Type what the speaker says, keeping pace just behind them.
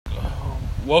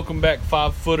Welcome back,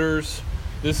 5-footers.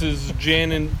 This is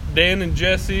Dan and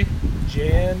Jesse.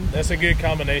 Jan, that's a good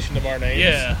combination of our names.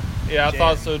 Yeah, I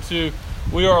thought so too.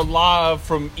 We are live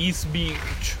from East Beach,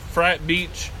 Frat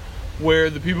Beach, where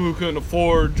the people who couldn't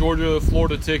afford Georgia,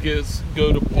 Florida tickets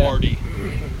go to party.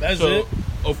 That's it.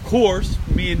 Of course,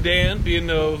 me and Dan,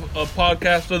 being a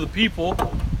podcast of the people,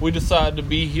 we decided to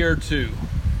be here too.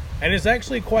 And it's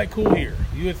actually quite cool here.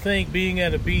 You would think being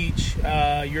at a beach,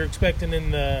 you're expecting in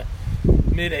the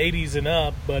mid-80s and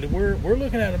up, but we're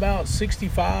looking at about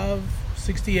 65,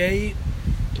 68,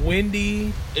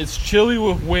 windy. It's chilly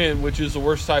with wind, which is the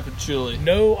worst type of chilly.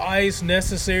 No ice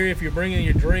necessary. If you're bringing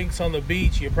your drinks on the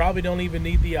beach, you probably don't even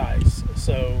need the ice.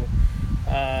 So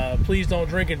please don't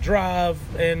drink and drive.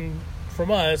 And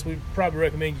from us, we probably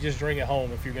recommend you just drink at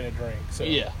home if you're going to drink. So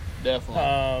yeah,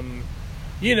 definitely.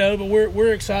 But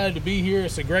we're excited to be here.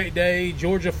 It's a great day.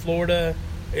 Georgia, Florida.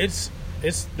 It's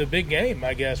the big game,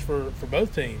 I guess, for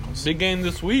both teams. Big game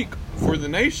this week for the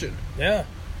nation. Yeah.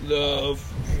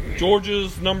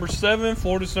 Georgia's number 7,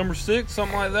 Florida's number 6,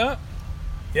 something like that.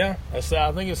 Yeah. I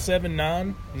think it's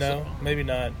 7-9. No, maybe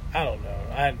not. I don't know.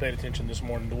 I hadn't paid attention this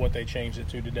morning to what they changed it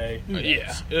to today.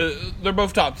 They're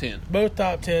both top 10. Both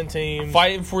top 10 teams.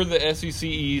 Fighting for the SEC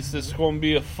East. This is going to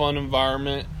be a fun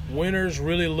environment. Winners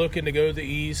really looking to go to the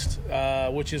East,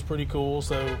 which is pretty cool.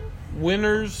 So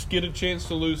winners get a chance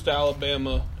to lose to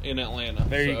Alabama in Atlanta.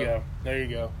 There you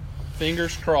go.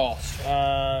 Fingers crossed.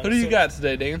 Who do you got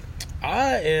today, Dan?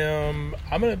 I'm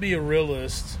going to be a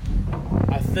realist.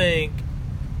 I think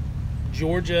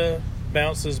Georgia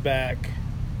bounces back.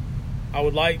 I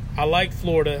like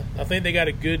Florida. I think they got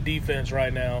a good defense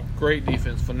right now. Great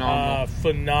defense, phenomenal.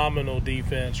 Phenomenal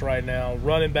defense right now.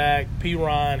 Running back,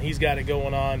 Perine, he's got it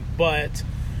going on. But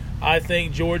I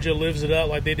think Georgia lives it up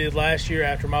like they did last year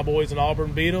after my boys in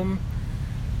Auburn beat them.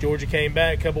 Georgia came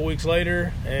back a couple weeks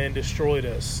later and destroyed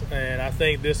us. And I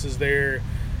think this is their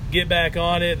get back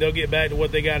on it. They'll get back to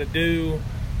what they got to do.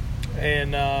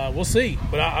 And we'll see.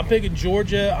 But I'm picking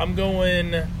Georgia. I'm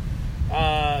going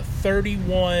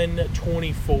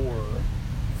 31-24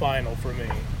 final for me.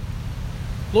 A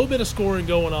little bit of scoring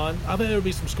going on. I think there'll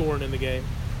be some scoring in the game.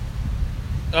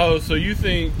 Oh, so you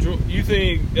think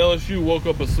LSU woke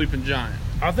up a sleeping giant?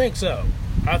 I think so.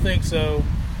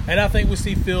 And I think we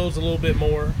see Fields a little bit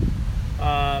more.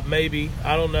 Maybe.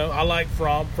 I don't know. I like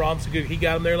Fromm. Fromm's good. He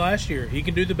got him there last year. He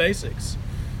can do the basics.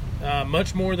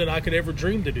 Much more than I could ever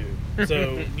dream to do.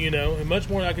 So, and much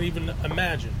more than I could even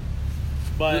imagine.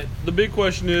 But the big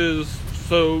question is,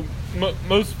 so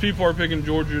most people are picking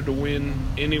Georgia to win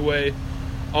anyway.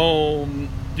 Do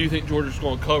you think Georgia's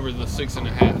going to cover the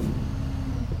 6.5?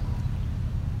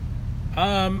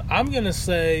 I'm going to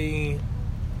say,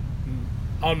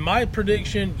 on my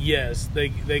prediction, yes, they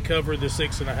cover the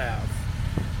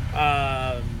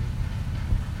 6.5.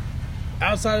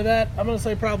 Outside of that, I'm going to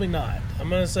say probably not. I'm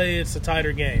going to say it's a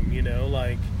tighter game,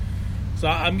 So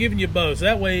I'm giving you both. So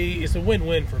that way, it's a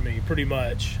win-win for me, pretty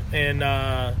much. And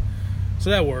so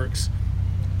that works.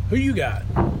 Who you got?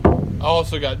 I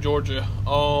also got Georgia.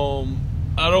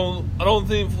 I don't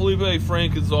think Felipe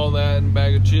Frank is all that in a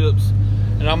bag of chips,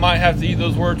 and I might have to eat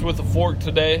those words with a fork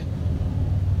today.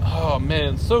 Oh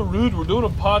man, so rude. We're doing a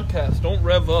podcast. Don't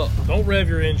rev up. Don't rev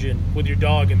your engine with your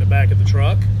dog in the back of the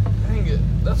truck. Dang it.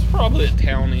 That's probably a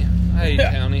townie. I hate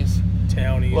townies.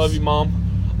 Townies. Love you, Mom.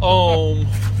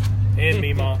 And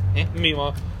me, Mom.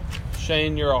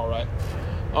 Shane, you're all right.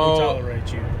 We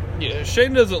tolerate you. Yeah,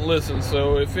 Shane doesn't listen,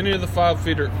 so if any of the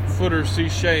 5-footers see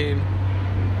Shane,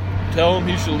 tell him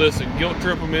he should listen. Guilt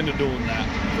trip him into doing that.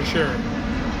 For sure.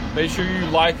 Make sure you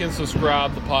like and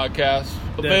subscribe to the podcast.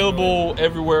 Definitely. Available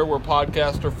everywhere where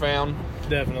podcasts are found.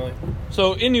 Definitely.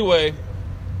 So anyway,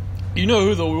 you know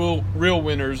who the real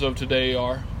winners of today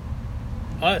are?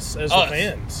 Us, as the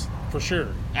fans. For sure.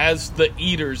 As the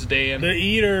eaters, Dan. The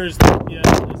eaters. Yeah,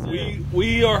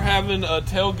 we are having a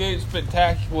tailgate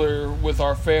spectacular with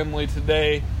our family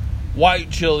today. White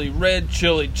chili, red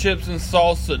chili, chips and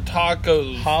salsa,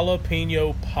 tacos.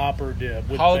 Jalapeno popper dip.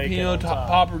 With Jalapeno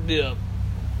popper dip.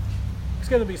 It's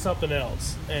going to be something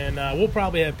else. And we'll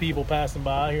probably have people passing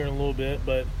by here in a little bit.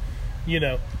 But,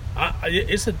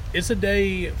 it's a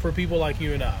day for people like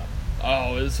you and I.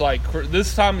 Oh, it's like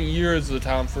this time of year is the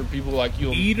time for people like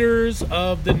you. Eaters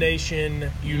of the nation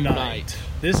unite.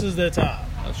 This is the time.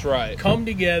 That's right. Come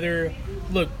together.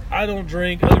 Look, I don't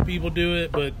drink. Other people do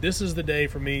it. But this is the day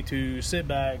for me to sit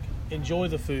back, enjoy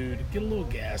the food, get a little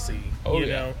gassy. You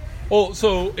know? Well,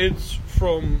 so it's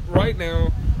from right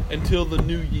now until the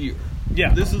new year.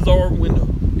 Yeah. This is our window.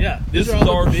 Yeah. This is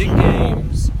our big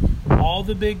games. All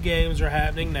the big games are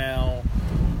happening now.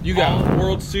 You got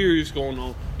World Series going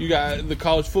on. You got the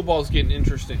college football is getting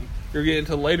interesting. You're getting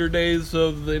to later days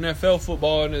of the NFL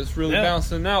football, and it's really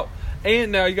bouncing out.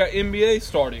 And now you got NBA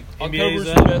starting. October's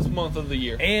the best month of the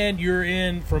year. And you're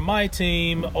in, for my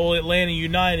team, old Atlanta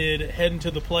United, heading to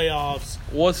the playoffs.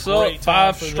 What's up?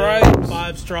 5 stripes.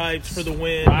 5 stripes for the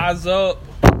win. Eyes up.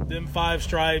 Them 5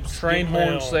 stripes. Train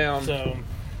horn sound. So,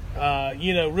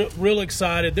 real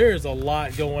excited. There is a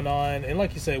lot going on. And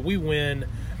like you said, we win.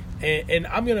 And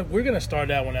we're gonna start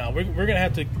that one out. We're gonna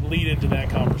have to lead into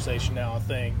that conversation now. I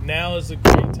think now is a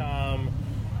great time.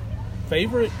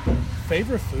 Favorite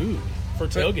food for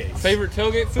tailgates. Favorite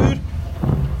tailgate food?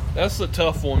 That's a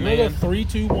tough one, man. Another 3,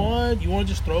 2, 1. You want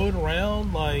to just throw it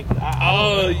around like?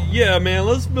 Yeah, man.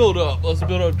 Let's build up. Let's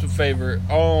build up to favorite.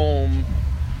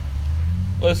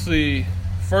 Let's see.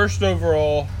 First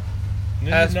overall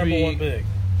has to be number 1 big.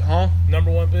 Huh? Number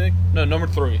 1 big? No, number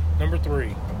 3. Number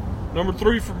 3. Number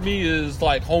 3 for me is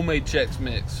like homemade Chex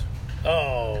Mix.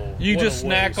 Oh, you just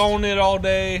snack on it all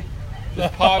day,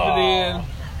 just pop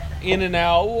it in and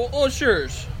out. What's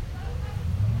yours?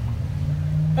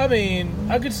 I mean,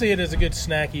 I could see it as a good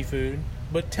snacky food,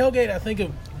 but tailgate, I think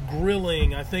of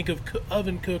grilling, I think of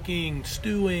oven cooking,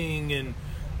 stewing, and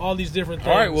all these different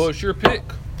things. All right, well, it's your pick.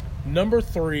 Number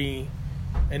 3,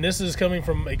 and this is coming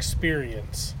from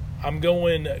experience. I'm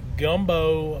going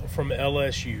gumbo from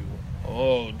LSU.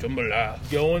 Oh, jambalaya.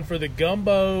 Going for the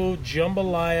gumbo,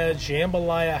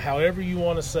 jambalaya, however you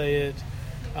want to say it.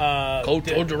 Coach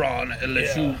Orgeron,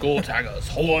 LSU Gold Tigers.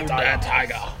 Hold that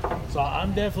tiger. So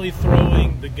I'm definitely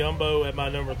throwing the gumbo at my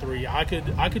number 3. I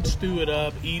could stew it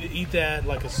up, eat that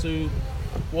like a soup,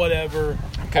 whatever,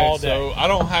 all day. So I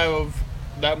don't have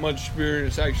that much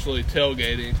experience actually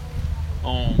tailgating,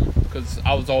 because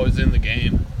I was always in the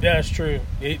game. Yeah, that's true.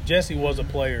 Jesse was a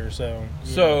player, so.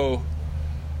 So.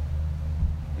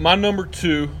 My number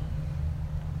 2.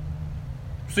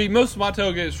 See, most of my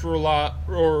tailgates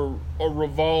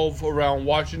revolve around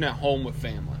watching at home with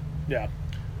family. Yeah.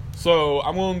 So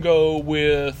I'm going to go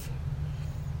with.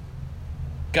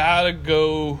 Gotta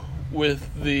go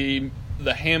with the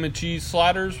ham and cheese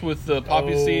sliders with the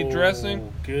poppy seed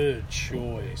dressing. Good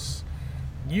choice.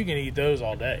 You can eat those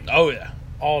all day. Oh yeah,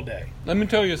 all day. Let me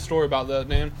tell you a story about that,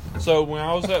 Dan. So when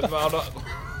I was at Valdosta.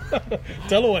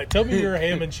 Tell me your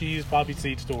ham and cheese poppy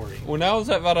seed story. When I was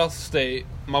at Valdosta State,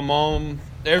 my mom,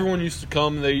 everyone used to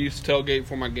come and they used to tailgate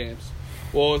for my games.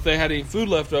 Well, if they had any food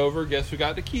left over, guess who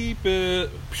got to keep it?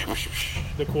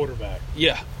 The quarterback.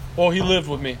 Yeah. Well, he lived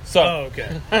with me. So. Oh,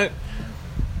 okay.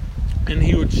 And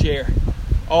he would share.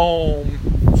 So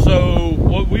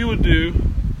what we would do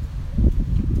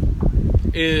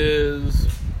is,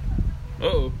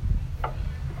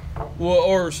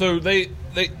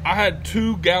 I had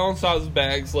 2 gallon-sized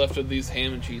bags left of these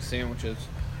ham and cheese sandwiches.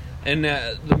 And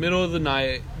at the middle of the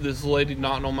night, this lady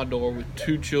knocked on my door with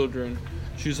 2 children.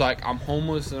 She's like, I'm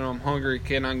homeless and I'm hungry.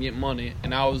 Can I get money?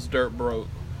 And I was dirt broke.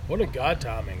 What a God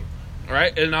timing.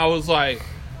 Right? And I was like,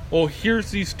 well,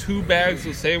 here's these 2 bags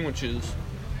of sandwiches.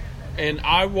 And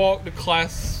I walked to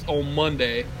class on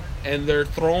Monday, and they're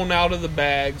thrown out of the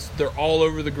bags. They're all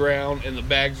over the ground, and the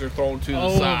bags are thrown to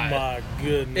the side. Oh, my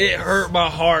goodness. It hurt my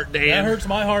heart, Dan. That hurts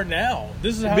my heart now.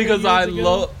 This is how because many years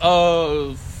ago? I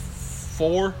love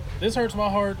 4. This hurts my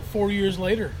heart 4 years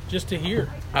later, just to hear.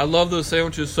 I love those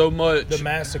sandwiches so much. The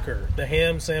massacre. The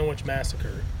ham sandwich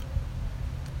massacre.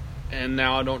 And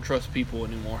now I don't trust people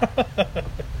anymore.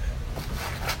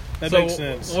 That makes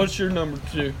sense. What's your number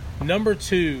 2? Number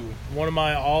 2, one of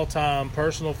my all-time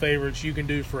personal favorites you can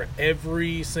do for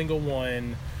every single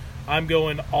one. I'm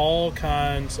going all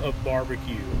kinds of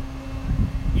barbecue.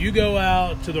 You go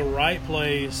out to the right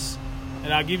place,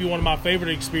 and I'll give you one of my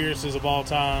favorite experiences of all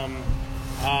time.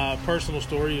 Personal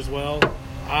story as well.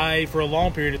 I, for a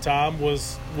long period of time,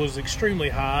 was extremely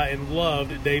high and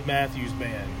loved Dave Matthews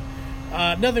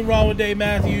Band. Nothing wrong with Dave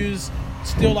Matthews.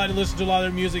 Still like to listen to a lot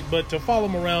of their music, but to follow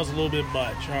him around is a little bit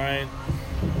much, all right?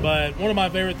 But one of my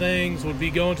favorite things would be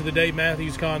going to the Dave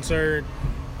Matthews concert,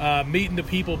 meeting the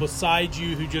people beside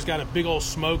you who just got a big old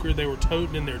smoker they were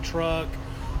toting in their truck,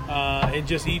 and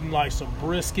just eating like some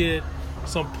brisket,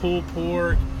 some pulled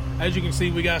pork. As you can see,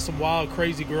 we got some wild,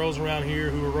 crazy girls around here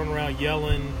who are running around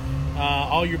yelling.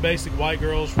 All your basic white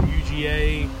girls from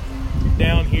UGA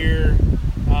down here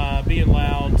being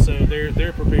loud, so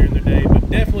they're preparing their day. But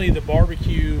definitely the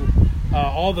barbecue,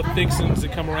 all the fixings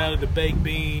that come around it, the baked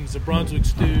beans, the Brunswick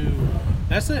stew.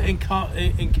 That's an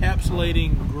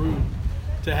encapsulating group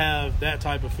to have that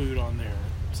type of food on there.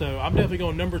 So I'm definitely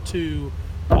going number 2,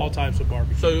 all types of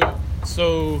barbecue.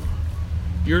 So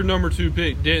Your number 2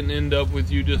 pick didn't end up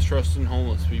with you distrusting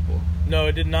homeless people. No,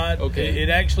 it did not. Okay. It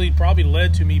actually probably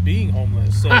led to me being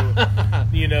homeless. So,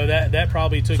 that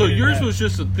probably took. So it yours back. was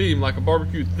just a theme, like a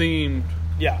barbecue themed.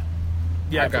 Yeah.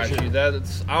 I got for sure. you.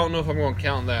 That's. I don't know if I'm going to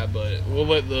count that, but we'll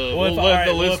let the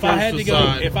listeners if I had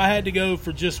decide. to go, if I had to go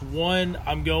for just one,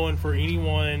 I'm going for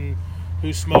anyone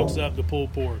who smokes up the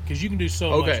pulled pork, because you can do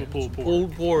so much with pulled pork.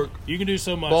 Pulled pork, You can do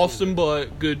so much. Boston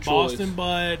butt, good choice. Boston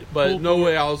butt, but pulled no pork.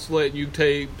 way I was letting you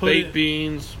take baked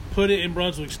beans. Put it in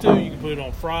Brunswick stew. You can put it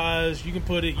on fries. You can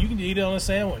put it. You can eat it on a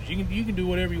sandwich. You can do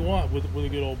whatever you want with a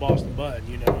good old Boston butt.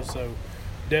 So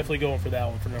definitely going for that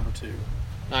one for number 2.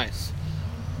 Nice.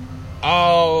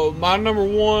 My number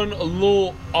 1, a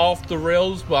little off the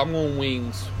rails, but I'm going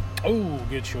wings. Oh,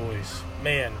 good choice,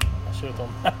 man. I should have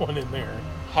thrown that one in there.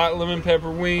 Hot lemon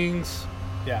pepper wings.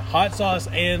 Yeah, hot sauce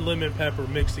and lemon pepper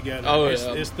mixed together. Oh,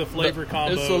 It's the flavor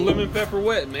combo. It's the lemon pepper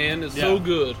wet, man. It's so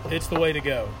good. It's the way to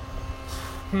go.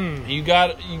 You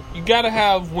got to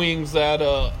have wings that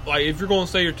like if you're going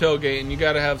to say you're tailgating, you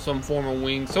got to have some form of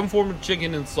wings, some form of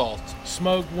chicken and sauce.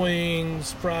 Smoked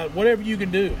wings, fried, whatever you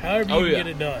can do, however you can get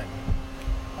it done.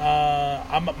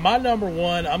 My number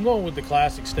 1, I'm going with the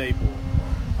classic staple.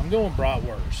 I'm going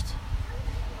bratwurst.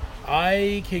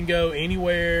 I can go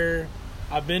anywhere.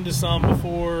 I've been to some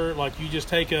before. Like you just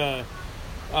take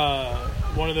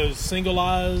one of those single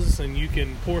eyes and you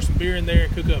can pour some beer in there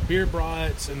and cook up beer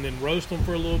brats and then roast them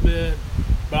for a little bit.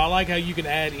 But I like how you can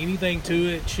add anything to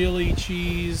it: chili,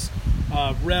 cheese,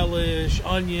 relish,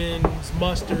 onions,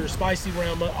 mustard, spicy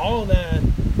brown mustard, all of that.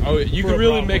 Oh, you can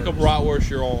really make a bratwurst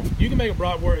your own. You can make a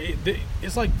bratwurst.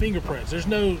 It's like fingerprints. There's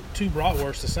no 2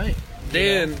 bratwursts the same.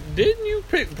 Dan, didn't you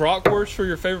pick bratwurst for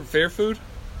your favorite fair food?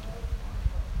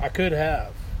 I could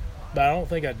have, but I don't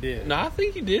think I did. No, I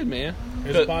think you did, man.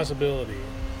 There's a possibility.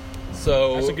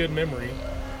 So That's a good memory.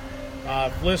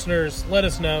 Listeners, let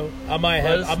us know. I might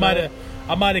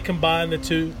have combined the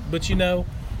 2, but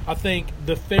I think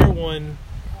the fair one,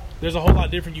 there's a whole lot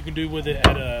different you can do with it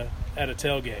at a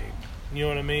tailgate. You know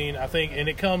what I mean? I think, and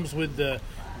it comes with the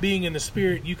being in the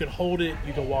spirit. You can hold it,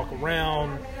 you can walk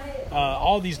around,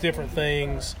 all these different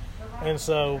things, and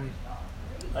so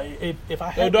if I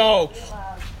had go dogs.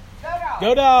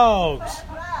 Go Dogs!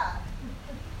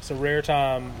 It's a rare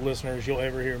time, listeners, you'll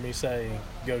ever hear me say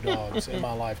 "Go Dogs" in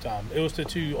my lifetime. It was to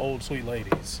 2 old sweet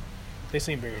ladies. They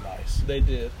seem very nice. They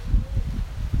did.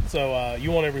 So you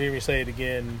won't ever hear me say it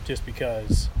again just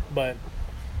because. But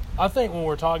I think when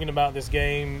we're talking about this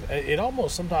game, it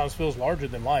almost sometimes feels larger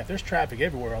than life. There's traffic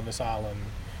everywhere on this island.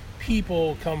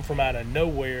 People come from out of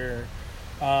nowhere.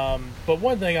 But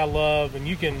one thing I love, and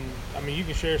you can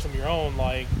share some of your own,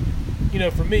 like,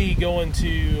 for me, going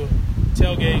to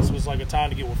tailgates was like a time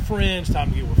to get with friends, time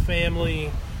to get with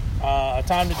family, a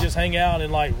time to just hang out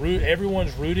and like root.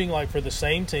 Everyone's rooting like for the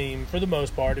same team for the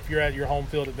most part if you're at your home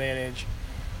field advantage,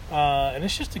 and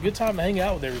it's just a good time to hang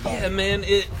out with everybody. Yeah, man,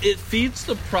 it feeds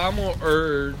the primal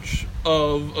urge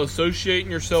of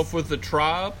associating yourself with the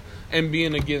tribe and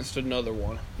being against another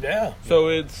one. Yeah.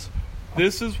 So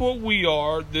this is what we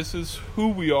are, this is who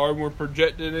we are, and we're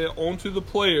projecting it onto the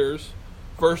players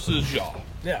versus y'all.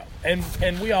 Yeah,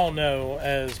 and we all know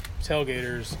as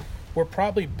tailgaters, we're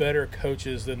probably better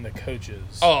coaches than the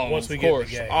coaches. Oh, once we of course,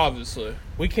 get in the game. obviously.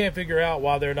 We can't figure out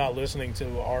why they're not listening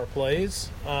to our plays.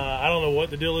 I don't know what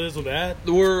the deal is with that.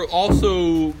 We're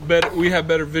also better. We have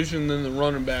better vision than the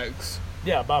running backs.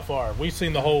 Yeah, by far. We've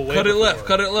seen the whole way. Cut it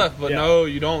before. left. But Yeah. no,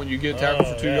 you don't. You get tackled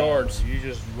for 2 yards. You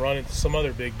just run into some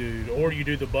other big dude, or you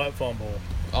do the butt fumble.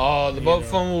 Oh, the butt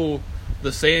fumble,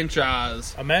 the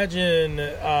Sanchez. Imagine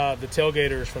the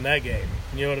tailgaters from that game.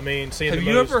 You know what I mean? Seeing Have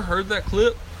you ever heard that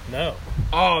clip? No.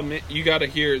 Oh, man, you got to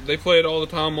hear it. They play it all the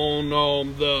time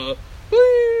on the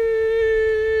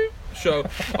Bleep show.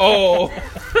 Oh.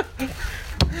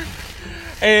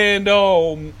 And,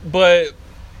 but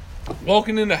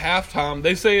walking into halftime,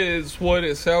 they say it's what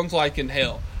it sounds like in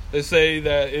hell. They say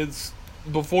that it's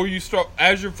before you start,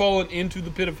 as you're falling into the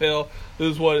pit of hell,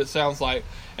 this is what it sounds like.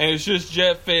 And it's just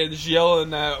Jet fans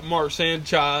yelling at Mark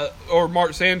Sanchez,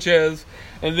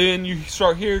 and then you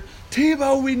start hearing,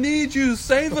 Tebow, we need you.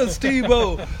 Save us,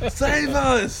 Tebow. Save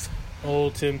us.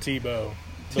 Old Tim Tebow.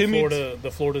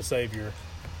 The Florida savior.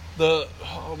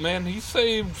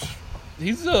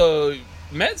 He's a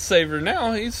Mets saver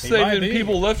now. He's saving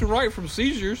people left and right from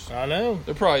seizures. I know.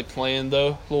 They're probably playing, though,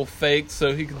 a little fake,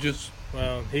 so he could just...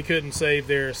 Well, he couldn't save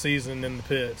their season in the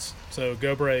pits. So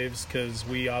go Braves, because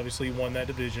we obviously won that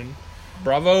division.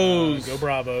 Bravos. Go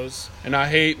Bravos. And I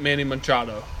hate Manny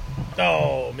Machado.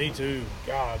 Oh, me too.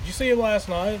 God, did you see him last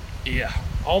night? Yeah.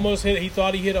 Almost hit. He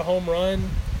thought he hit a home run.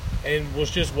 and was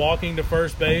just walking to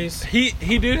first base. He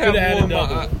did have one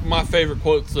of my favorite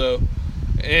quotes, though.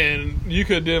 And you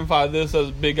could identify this as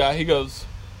a big guy. He goes,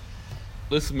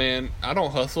 "Listen, man, I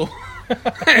don't hustle."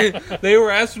 They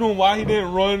were asking him why he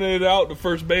didn't run it out to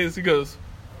first base. He goes,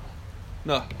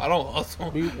 "No, I don't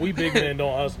hustle." We big men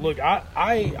don't hustle. Look,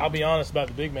 I'll be honest about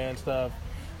the big man stuff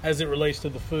as it relates to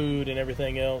the food and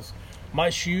everything else. My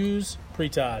shoes,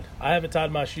 pre-tied. I haven't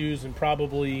tied my shoes in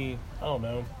probably, I don't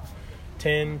know,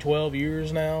 10, 12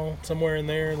 years now, somewhere in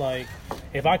there. Like,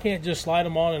 if I can't just slide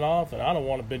them on and off, then I don't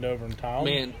want to bend over and tie them.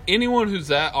 Man, anyone who's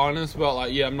that honest about,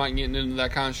 like, yeah, I'm not getting into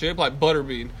that kind of shit, like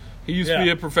Butterbean. He used to be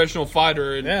a professional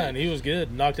fighter. And he was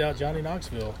good. Knocked out Johnny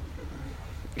Knoxville.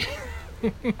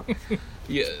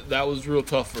 Yeah, that was real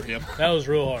tough for him. That was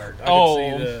real hard. I could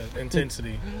see the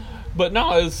intensity. But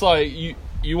no, it's like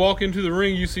you walk into the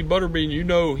ring, you see Butterbean, you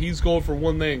know he's going for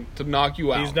one thing, to knock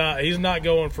you out. He's not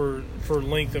going for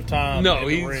length of time. No, in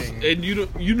the ring. And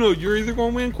you know you're either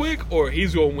going to win quick or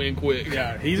he's going to win quick.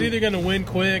 Yeah, he's either going to win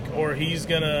quick or he's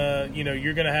going to,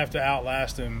 you're going to have to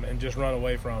outlast him and just run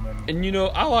away from him. And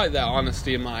I like that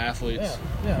honesty in my athletes.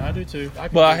 Yeah, I do too.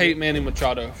 But I hate Manny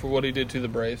Machado for what he did to the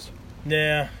Braves.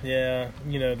 Yeah.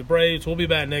 The Braves will be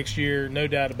back next year, no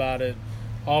doubt about it.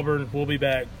 Auburn will be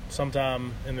back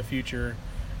sometime in the future.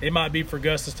 It might be for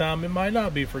Gus's time. It might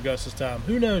not be for Gus's time.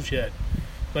 Who knows yet?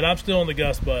 But I'm still on the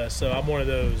Gus bus, so I'm one of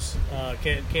those.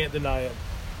 Can't deny it.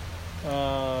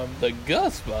 The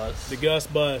Gus bus? The Gus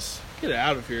bus. Get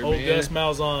out of here, Old man. Gus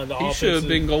Malzahn. He should have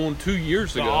been going 2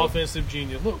 years ago. The offensive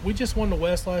genius. Look, we just won the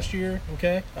West last year,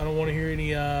 okay? I don't want to hear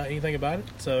anything about it.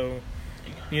 So,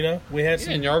 we had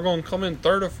some. And y'all going to come in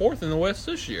third or fourth in the West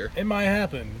this year. It might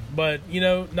happen. But,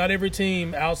 not every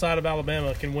team outside of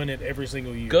Alabama can win it every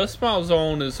single year. Gus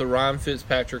Malzahn is the Ryan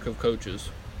Fitzpatrick of coaches.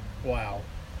 Wow.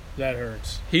 That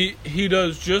hurts. He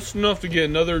does just enough to get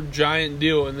another giant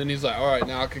deal, and then he's like, all right,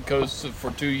 now I can coach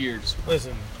for 2 years.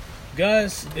 Listen,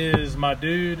 Gus is my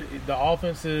dude. The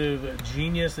offensive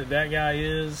genius that guy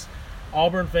is.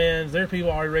 Auburn fans, there are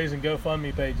people already raising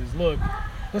GoFundMe pages. Look,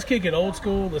 let's kick it old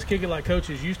school. Let's kick it like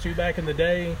coaches used to back in the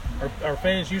day, or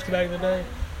fans used to back in the day.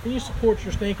 And you support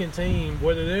your stinking team,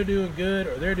 whether they're doing good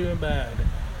or they're doing bad.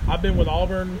 I've been with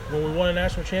Auburn when we won a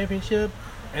national championship,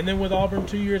 and then with Auburn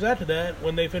 2 years after that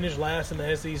when they finished last in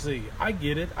the SEC. I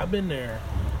get it. I've been there.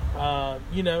 I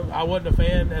wasn't a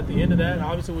fan at the end of that,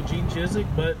 obviously with Gene Chizik,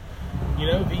 but,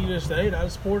 if he just stayed, I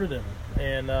supported him.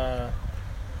 And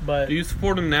but do you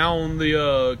support him now on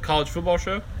the college football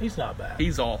show? He's not bad.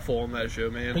 He's awful on that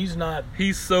show, man. He's not.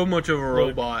 He's so much of a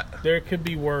robot. There could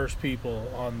be worse people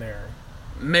on there.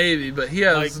 Maybe, but he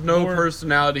has no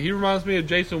personality. He reminds me of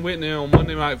Jason Witten on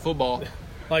Monday Night Football.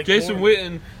 Jason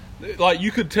Witten,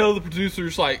 you could tell the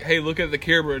producers, hey, look at the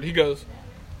camera, and he goes,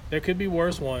 there could be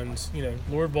worse ones.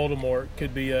 Lord Voldemort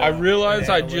could be I realized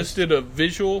I just did a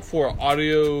visual for an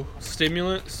audio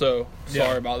stimulant, so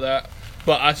sorry about that.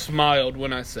 But I smiled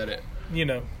when I said it.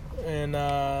 And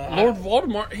Lord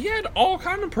Voldemort, he had all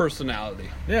kind of personality.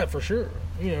 Yeah, for sure.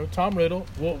 Tom Riddle,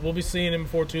 we'll be seeing him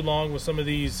before too long with some of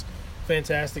these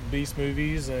Fantastic Beast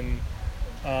movies, and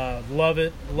love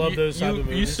it. Love those type of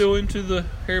movies. You still into the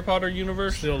Harry Potter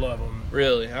universe? Still love them.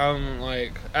 Really? I'm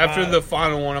after the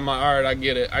final one, I'm like, all right, I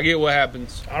get it. I get what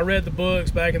happens. I read the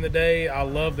books back in the day. I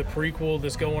love the prequel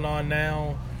that's going on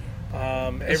now.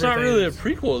 It's not really a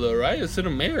prequel, though, right? It's in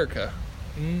America.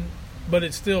 But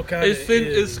it's still kind of...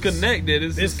 It's connected.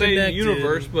 It's the same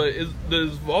universe, but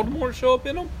does Voldemort show up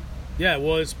in them? Yeah,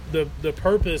 well, it's the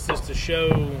purpose is to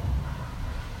show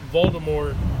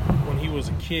Voldemort when he was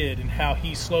a kid and how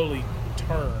he slowly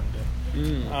turned.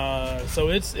 So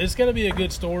it's going to be a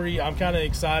good story. I'm kind of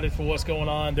excited for what's going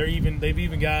on. They've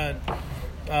even got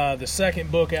the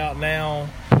second book out now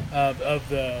of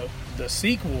the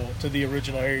sequel to the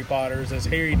original Harry Potters, as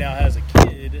Harry now has a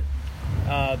kid,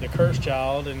 the Cursed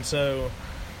Child, and so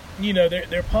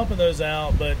they're pumping those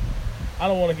out, but I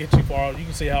don't want to get too far. You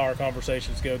can see how our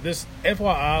conversations go. This,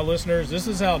 FYI, listeners, this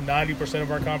is how 90%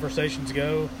 of our conversations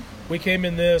go. We came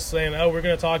in this saying, we're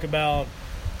going to talk about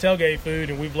tailgate food,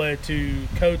 and we've led to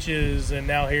coaches and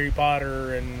now Harry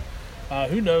Potter, and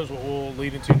who knows what we'll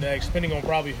lead into next, depending on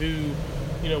probably who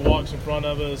walks in front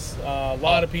of us. A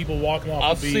lot of people walking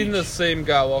off the beach. I've seen the same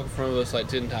guy walk in front of us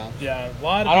 10 times. Yeah, a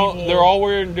lot of people. They're all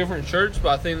wearing different shirts, but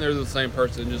I think they're the same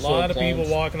person. Just a lot of people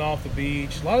walking off the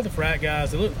beach. A lot of the frat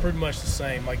guys, they look pretty much the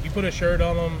same. Like, you put a shirt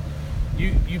on them,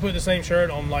 you put the same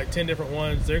shirt on 10 different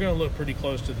ones, they're going to look pretty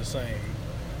close to the same.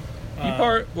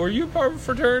 Were you part of a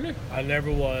fraternity? I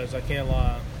never was. I can't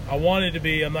lie. I wanted to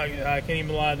be. I can't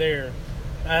even lie there.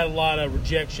 I had a lot of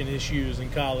rejection issues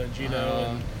in college,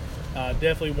 and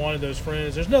definitely wanted those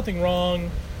friends. There's nothing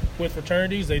wrong with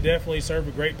fraternities. They definitely serve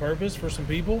a great purpose for some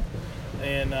people.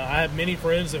 And I have many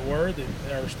friends that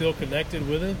are still connected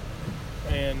with it.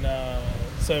 And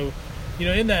so,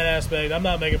 in that aspect, I'm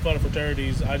not making fun of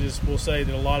fraternities. I just will say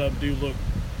that a lot of them do look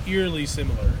eerily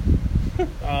similar.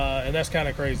 And that's kind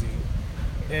of crazy.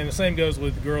 And the same goes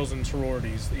with girls and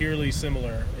sororities. Eerily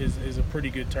similar is a pretty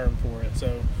good term for it.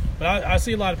 So, but I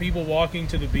see a lot of people walking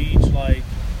to the beach like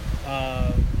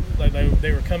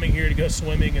they were coming here to go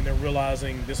swimming, and they're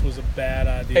realizing this was a bad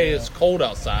idea. Hey, it's cold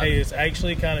outside. Hey, it's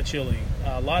actually kind of chilly.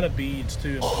 A lot of beads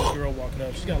too. This girl walking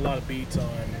up, she's got a lot of beads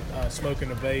on, smoking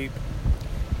a vape.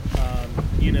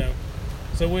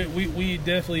 So we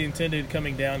definitely intended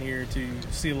coming down here to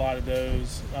see a lot of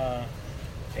those.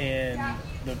 And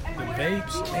the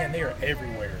vapes, man, they are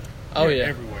everywhere. They're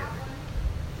everywhere.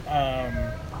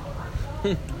 I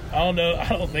don't know. I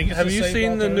don't think it's. Have you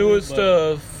seen the newest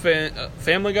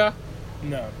Family Guy?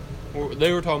 No.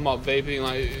 They were talking about vaping.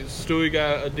 Like Stewie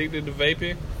got addicted to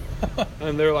vaping,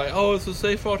 and they're like, "Oh, it's a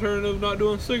safe alternative, not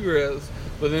doing cigarettes."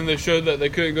 But then they showed that they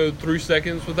couldn't go 3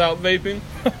 seconds without vaping,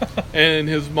 and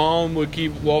his mom would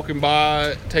keep walking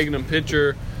by, taking a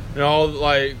picture. And all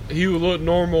he would look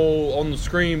normal on the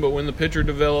screen, but when the picture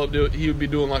developed, he would be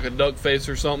doing like a duck face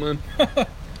or something.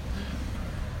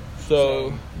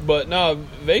 But no,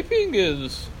 vaping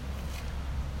is.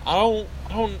 I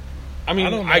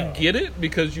get it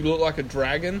because you look like a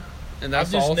dragon, and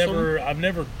that's awesome. I've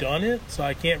never done it, so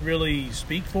I can't really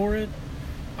speak for it.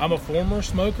 I'm a former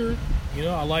smoker.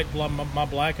 I liked my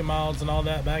Black and Milds and all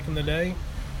that back in the day,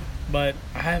 but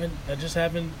I just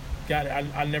haven't.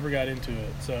 I never got into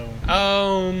it, so.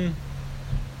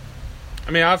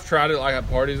 I've tried it at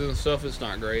parties and stuff. It's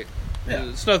not great. Yeah.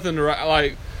 It's nothing to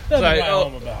like. Nothing to write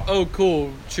home about. Oh,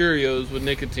 cool! Cheerios with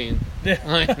nicotine. It's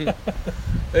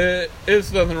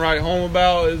nothing to write home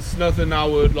about. It's nothing I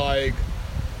would like.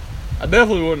 I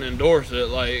definitely wouldn't endorse it.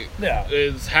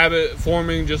 It's habit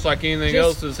forming, just like anything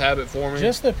else is habit forming.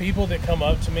 Just the people that come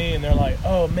up to me and they're like,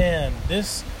 "Oh man,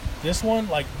 this one,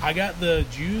 I got the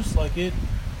juice, it."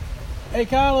 Hey,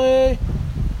 Kylie,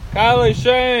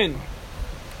 Shane.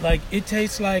 It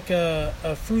tastes like a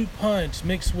fruit punch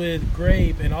mixed with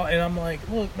grape and all. And I'm like,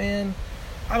 look, man,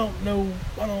 I don't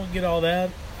get all that.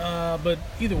 But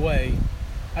either way,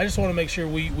 I just want to make sure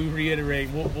we reiterate.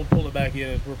 We'll pull it back in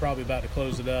as we're probably about to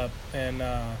close it up. And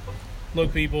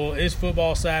look, people, it's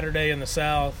football Saturday in the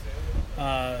South.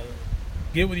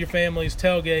 Get with your families,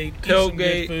 tailgate, eat some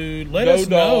good food. Let us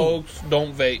know. Dogs,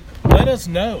 don't vape. Let us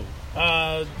know.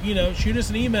 Shoot us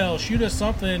an email, shoot us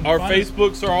something. Our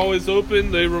Facebooks are always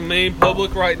open. They remain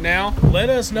public right now. Let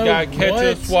us know. Gotta catch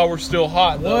us while we're still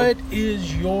hot, though. What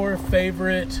is your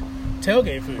favorite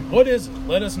tailgate food? What is it?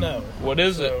 Let us know. What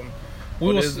is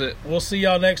it? We'll see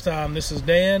y'all next time. This is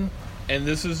Dan. And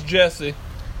this is Jesse.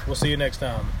 We'll see you next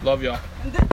time. Love y'all.